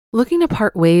Looking to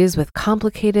part ways with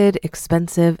complicated,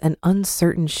 expensive, and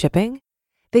uncertain shipping?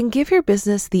 Then give your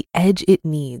business the edge it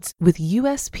needs with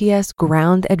USPS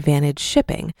Ground Advantage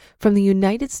shipping from the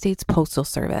United States Postal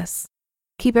Service.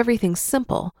 Keep everything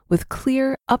simple with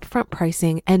clear, upfront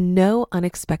pricing and no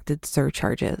unexpected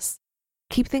surcharges.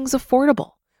 Keep things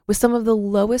affordable with some of the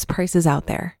lowest prices out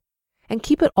there. And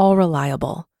keep it all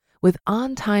reliable with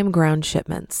on-time ground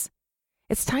shipments.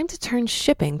 It's time to turn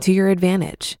shipping to your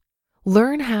advantage.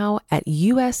 Learn how at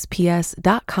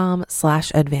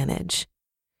USPS.com/advantage.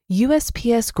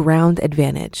 USPS Ground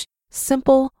Advantage.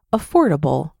 Simple,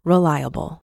 affordable,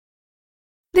 reliable.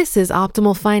 This is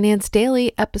Optimal Finance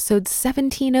Daily, episode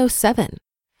 1707.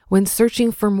 When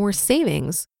searching for more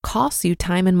savings costs you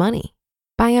time and money,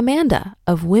 by Amanda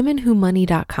of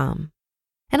WomenWhoMoney.com.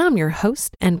 And I'm your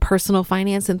host and personal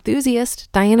finance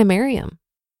enthusiast, Diana Merriam.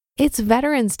 It's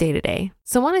Veterans Day today,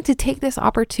 so I wanted to take this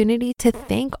opportunity to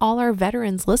thank all our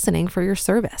veterans listening for your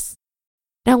service.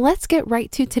 Now let's get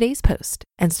right to today's post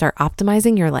and start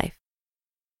optimizing your life.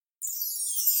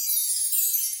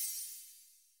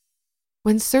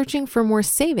 When searching for more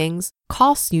savings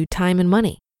costs you time and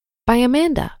money, by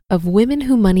Amanda of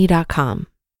WomenWhoMoney.com.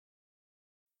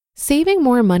 Saving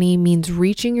more money means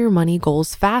reaching your money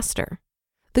goals faster.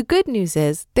 The good news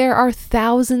is there are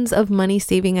thousands of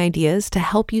money-saving ideas to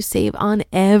help you save on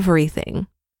everything.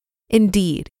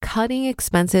 Indeed, cutting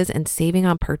expenses and saving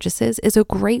on purchases is a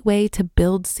great way to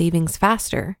build savings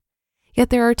faster. Yet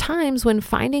there are times when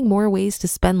finding more ways to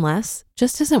spend less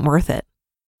just isn't worth it.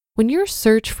 When your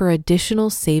search for additional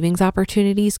savings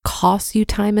opportunities costs you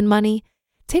time and money,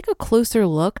 take a closer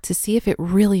look to see if it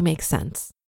really makes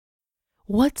sense.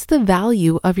 What's the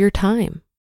value of your time?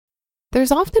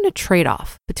 There's often a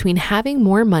trade-off between having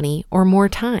more money or more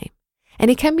time, and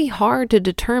it can be hard to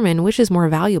determine which is more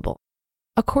valuable.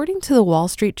 According to the Wall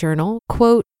Street Journal,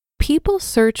 quote, people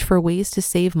search for ways to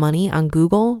save money on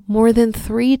Google more than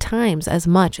 3 times as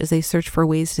much as they search for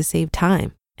ways to save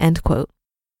time, end quote.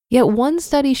 Yet one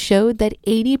study showed that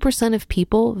 80% of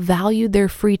people valued their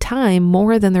free time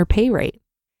more than their pay rate.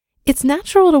 It's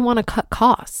natural to want to cut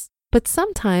costs, but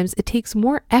sometimes it takes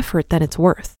more effort than it's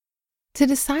worth. To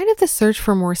decide if the search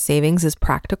for more savings is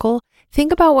practical,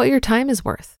 think about what your time is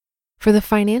worth. For the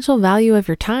financial value of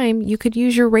your time, you could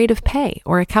use your rate of pay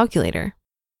or a calculator.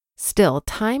 Still,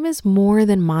 time is more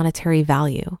than monetary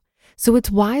value, so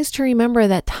it's wise to remember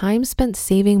that time spent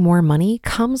saving more money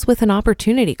comes with an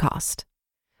opportunity cost.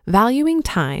 Valuing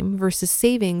time versus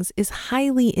savings is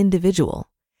highly individual,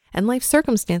 and life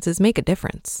circumstances make a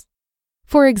difference.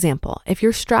 For example, if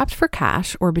you're strapped for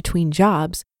cash or between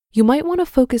jobs, you might want to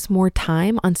focus more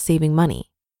time on saving money.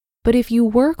 But if you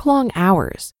work long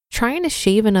hours, trying to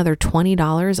shave another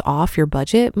 $20 off your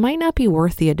budget might not be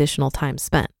worth the additional time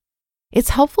spent.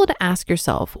 It's helpful to ask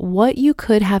yourself what you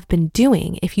could have been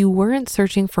doing if you weren't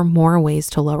searching for more ways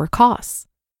to lower costs.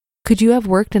 Could you have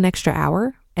worked an extra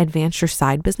hour, advanced your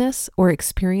side business, or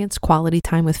experienced quality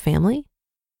time with family?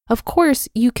 Of course,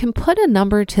 you can put a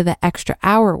number to the extra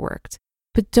hour worked,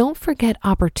 but don't forget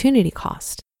opportunity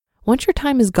cost. Once your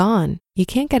time is gone, you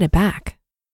can't get it back.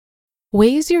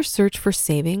 Ways your search for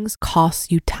savings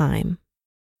costs you time.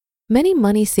 Many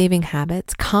money-saving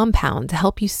habits compound to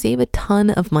help you save a ton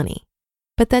of money,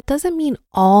 but that doesn't mean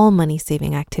all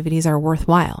money-saving activities are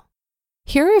worthwhile.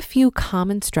 Here are a few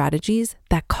common strategies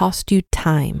that cost you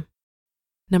time.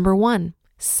 Number 1,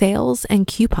 sales and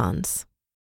coupons.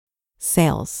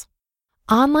 Sales.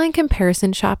 Online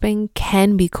comparison shopping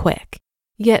can be quick.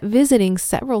 Yet visiting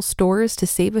several stores to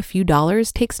save a few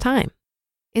dollars takes time.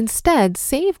 Instead,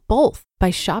 save both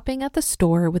by shopping at the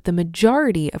store with the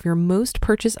majority of your most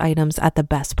purchased items at the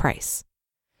best price.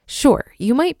 Sure,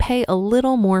 you might pay a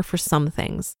little more for some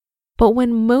things, but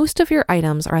when most of your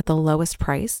items are at the lowest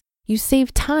price, you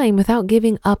save time without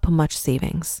giving up much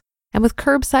savings. And with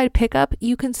curbside pickup,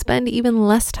 you can spend even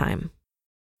less time.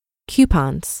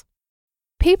 Coupons.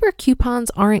 Paper coupons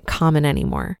aren't common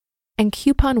anymore, and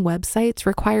coupon websites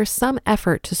require some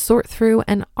effort to sort through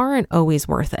and aren't always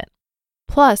worth it.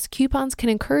 Plus, coupons can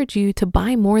encourage you to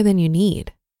buy more than you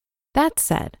need. That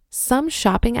said, some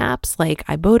shopping apps like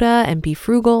Ibotta and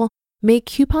BeFrugal make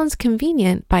coupons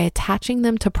convenient by attaching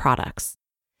them to products.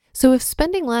 So if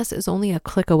spending less is only a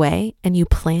click away and you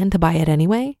plan to buy it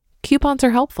anyway, coupons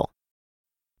are helpful.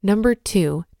 Number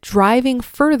 2, driving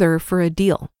further for a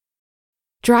deal.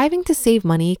 Driving to save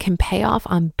money can pay off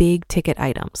on big ticket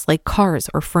items like cars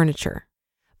or furniture.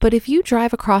 But if you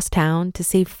drive across town to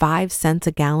save 5 cents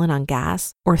a gallon on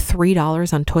gas or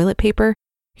 $3 on toilet paper,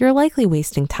 you're likely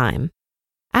wasting time.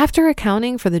 After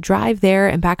accounting for the drive there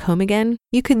and back home again,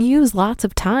 you could use lots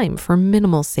of time for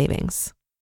minimal savings.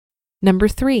 Number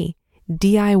 3,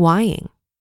 DIYing.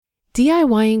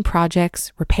 DIYing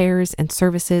projects, repairs, and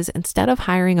services instead of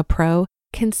hiring a pro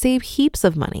can save heaps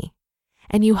of money.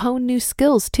 And you hone new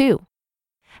skills too.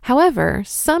 However,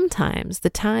 sometimes the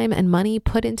time and money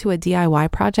put into a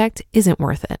DIY project isn't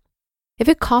worth it. If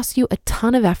it costs you a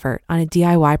ton of effort on a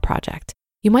DIY project,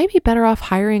 you might be better off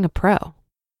hiring a pro.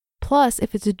 Plus,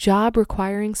 if it's a job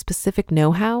requiring specific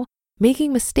know-how,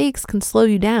 making mistakes can slow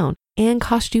you down and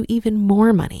cost you even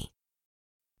more money.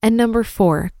 And number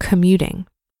 4, commuting.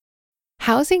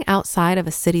 Housing outside of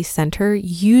a city center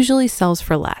usually sells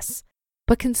for less,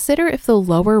 but consider if the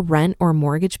lower rent or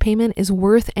mortgage payment is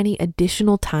worth any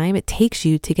additional time it takes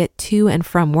you to get to and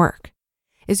from work.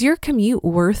 Is your commute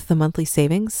worth the monthly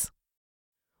savings?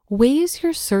 Ways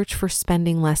your search for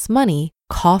spending less money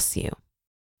costs you.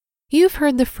 You've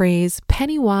heard the phrase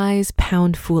penny wise,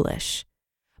 pound foolish.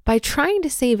 By trying to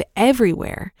save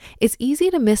everywhere, it's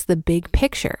easy to miss the big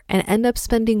picture and end up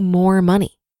spending more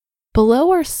money.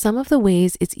 Below are some of the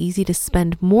ways it's easy to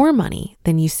spend more money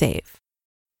than you save.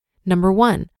 Number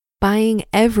 1, buying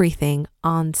everything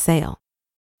on sale.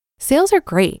 Sales are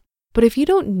great, but if you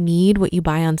don't need what you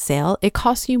buy on sale, it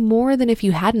costs you more than if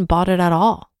you hadn't bought it at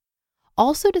all.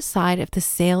 Also decide if the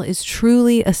sale is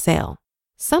truly a sale.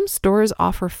 Some stores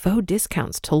offer faux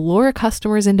discounts to lure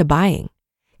customers into buying.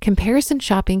 Comparison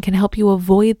shopping can help you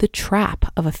avoid the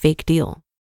trap of a fake deal.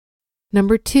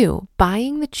 Number 2,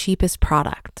 buying the cheapest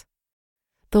product.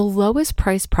 The lowest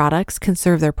priced products can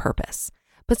serve their purpose,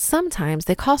 but sometimes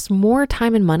they cost more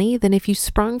time and money than if you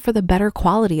sprung for the better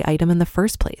quality item in the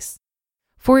first place.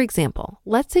 For example,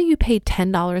 let's say you paid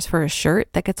 $10 for a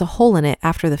shirt that gets a hole in it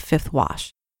after the 5th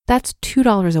wash. That's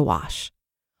 $2 a wash.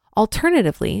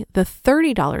 Alternatively, the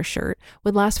 $30 shirt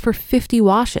would last for 50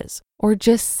 washes, or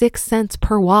just 6 cents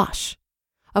per wash.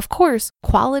 Of course,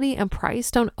 quality and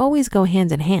price don't always go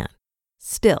hand in hand.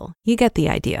 Still, you get the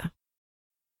idea.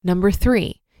 Number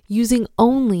 3, using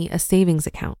only a savings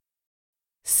account.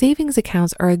 Savings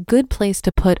accounts are a good place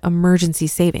to put emergency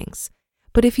savings.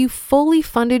 But if you fully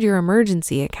funded your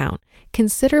emergency account,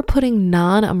 consider putting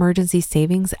non-emergency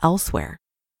savings elsewhere.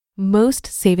 Most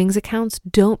savings accounts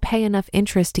don't pay enough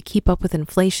interest to keep up with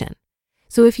inflation.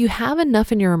 So if you have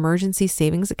enough in your emergency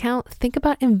savings account, think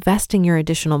about investing your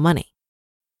additional money.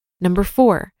 Number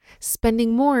 4,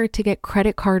 spending more to get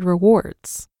credit card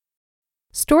rewards.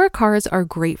 Store cards are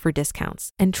great for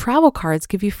discounts, and travel cards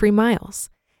give you free miles.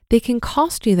 They can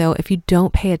cost you though if you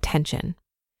don't pay attention.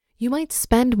 You might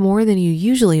spend more than you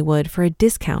usually would for a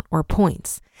discount or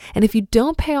points, and if you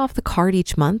don't pay off the card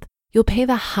each month, you'll pay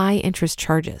the high interest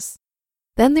charges.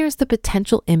 Then there's the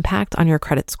potential impact on your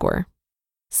credit score.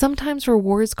 Sometimes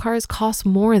rewards cards cost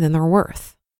more than they're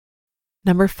worth.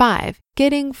 Number 5,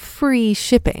 getting free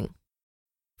shipping.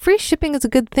 Free shipping is a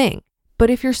good thing, but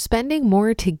if you're spending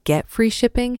more to get free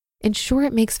shipping, ensure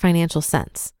it makes financial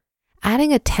sense.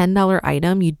 Adding a $10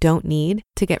 item you don't need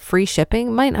to get free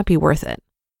shipping might not be worth it.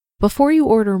 Before you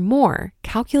order more,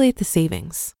 calculate the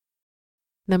savings.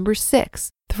 Number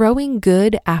 6, throwing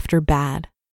good after bad.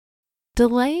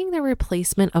 Delaying the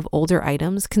replacement of older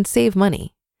items can save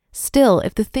money. Still,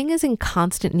 if the thing is in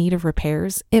constant need of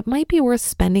repairs, it might be worth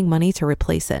spending money to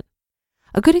replace it.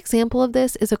 A good example of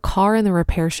this is a car in the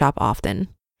repair shop often.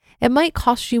 It might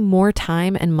cost you more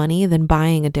time and money than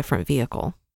buying a different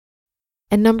vehicle.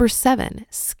 And number 7,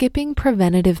 skipping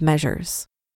preventative measures.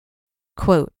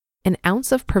 Quote, "An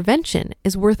ounce of prevention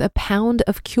is worth a pound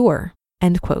of cure,"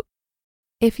 end quote.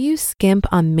 If you skimp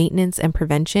on maintenance and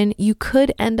prevention, you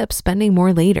could end up spending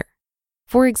more later.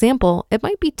 For example, it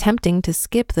might be tempting to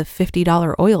skip the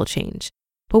 $50 oil change,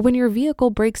 but when your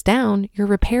vehicle breaks down, your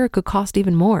repair could cost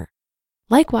even more.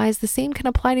 Likewise, the same can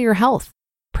apply to your health.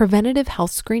 Preventative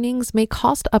health screenings may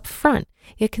cost up front,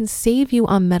 yet can save you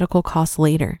on medical costs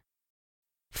later.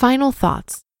 Final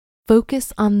thoughts.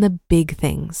 Focus on the big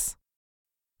things.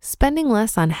 Spending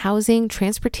less on housing,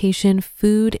 transportation,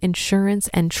 food, insurance,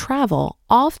 and travel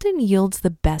often yields the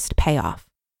best payoff.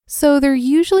 So they're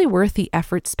usually worth the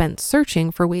effort spent searching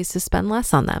for ways to spend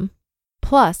less on them.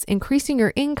 Plus, increasing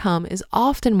your income is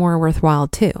often more worthwhile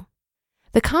too.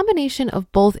 The combination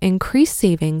of both increased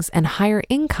savings and higher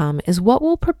income is what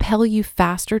will propel you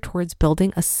faster towards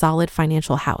building a solid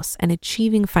financial house and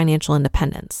achieving financial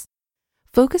independence.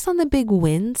 Focus on the big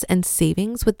wins and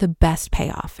savings with the best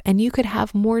payoff, and you could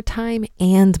have more time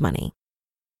and money.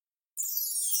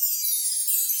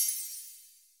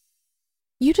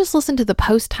 You just listened to the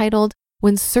post titled,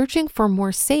 "When Searching for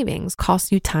More Savings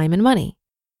Costs You Time and Money,"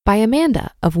 by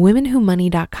Amanda of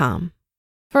WomenWhoMoney.com.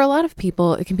 For a lot of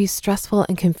people, it can be stressful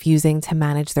and confusing to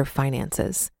manage their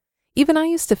finances. Even I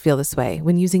used to feel this way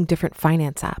when using different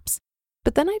finance apps.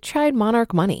 But then I tried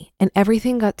Monarch Money and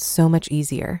everything got so much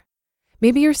easier.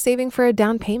 Maybe you're saving for a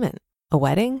down payment, a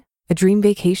wedding, a dream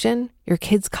vacation, your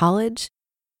kids' college.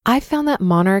 I found that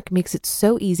Monarch makes it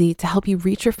so easy to help you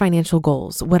reach your financial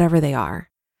goals, whatever they are.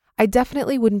 I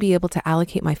definitely wouldn't be able to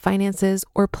allocate my finances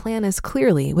or plan as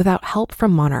clearly without help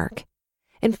from Monarch.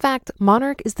 In fact,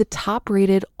 Monarch is the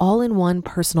top-rated all-in-one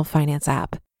personal finance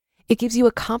app. It gives you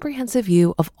a comprehensive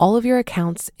view of all of your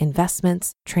accounts,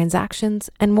 investments, transactions,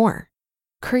 and more.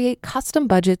 Create custom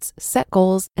budgets, set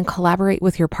goals, and collaborate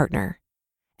with your partner.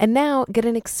 And now get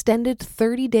an extended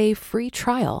 30-day free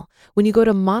trial when you go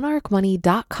to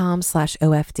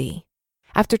monarchmoney.com/OFD.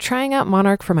 After trying out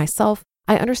Monarch for myself,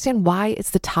 I understand why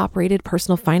it's the top-rated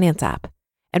personal finance app.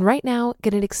 And right now,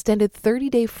 get an extended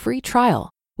 30-day free trial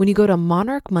when you go to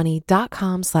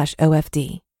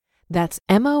monarchmoney.com/OFD. That's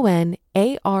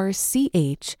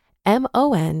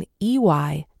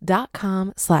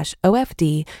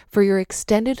monarchmoney.com/OFD for your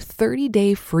extended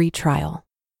 30-day free trial.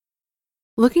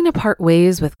 Looking to part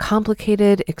ways with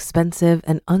complicated, expensive,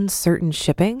 and uncertain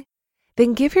shipping?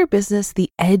 Then give your business the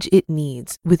edge it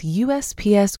needs with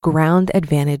USPS Ground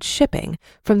Advantage shipping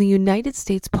from the United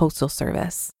States Postal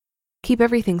Service. Keep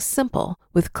everything simple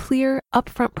with clear,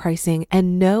 upfront pricing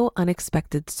and no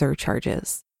unexpected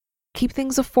surcharges. Keep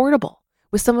things affordable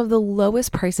with some of the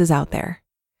lowest prices out there.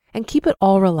 And keep it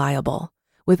all reliable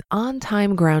with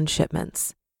on-time ground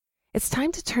shipments. It's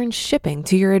time to turn shipping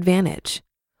to your advantage.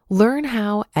 Learn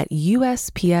how at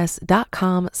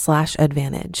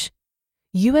USPS.com/advantage.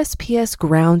 USPS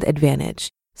Ground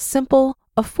Advantage. Simple,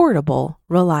 affordable,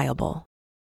 reliable.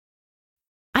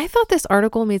 I thought this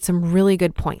article made some really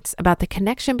good points about the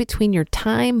connection between your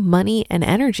time, money, and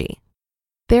energy.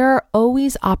 There are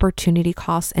always opportunity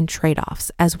costs and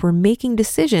trade-offs as we're making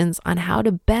decisions on how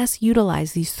to best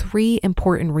utilize these three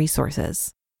important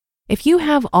resources. If you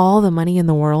have all the money in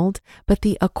the world, but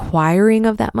the acquiring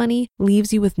of that money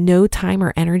leaves you with no time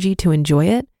or energy to enjoy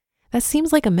it, that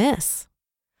seems like a miss.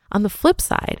 On the flip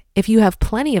side, if you have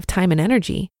plenty of time and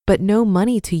energy, but no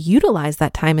money to utilize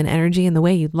that time and energy in the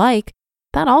way you'd like,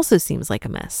 that also seems like a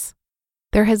miss.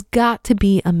 There has got to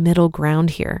be a middle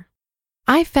ground here.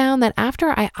 I found that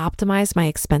after I optimized my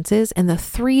expenses in the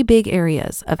three big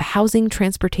areas of housing,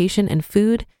 transportation, and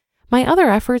food, my other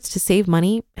efforts to save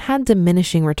money had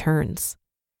diminishing returns.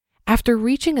 After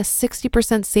reaching a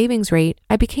 60% savings rate,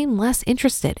 I became less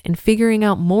interested in figuring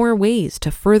out more ways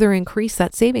to further increase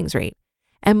that savings rate,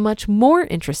 and much more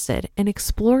interested in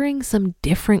exploring some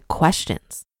different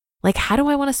questions. Like, how do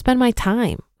I want to spend my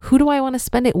time? Who do I want to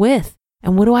spend it with?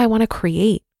 And what do I want to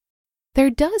create? There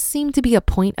does seem to be a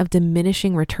point of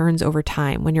diminishing returns over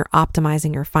time when you're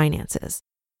optimizing your finances.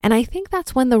 And I think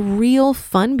that's when the real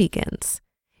fun begins.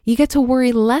 You get to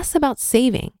worry less about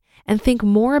saving and think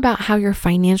more about how your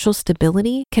financial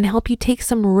stability can help you take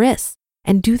some risks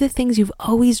and do the things you've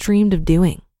always dreamed of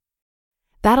doing.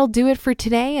 That'll do it for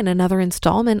today and another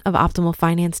installment of Optimal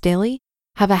Finance Daily.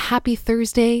 Have a happy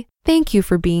Thursday. Thank you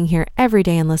for being here every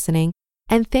day and listening.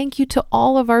 And thank you to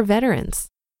all of our veterans.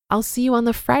 I'll see you on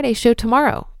the Friday show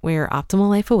tomorrow, where your optimal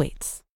life awaits.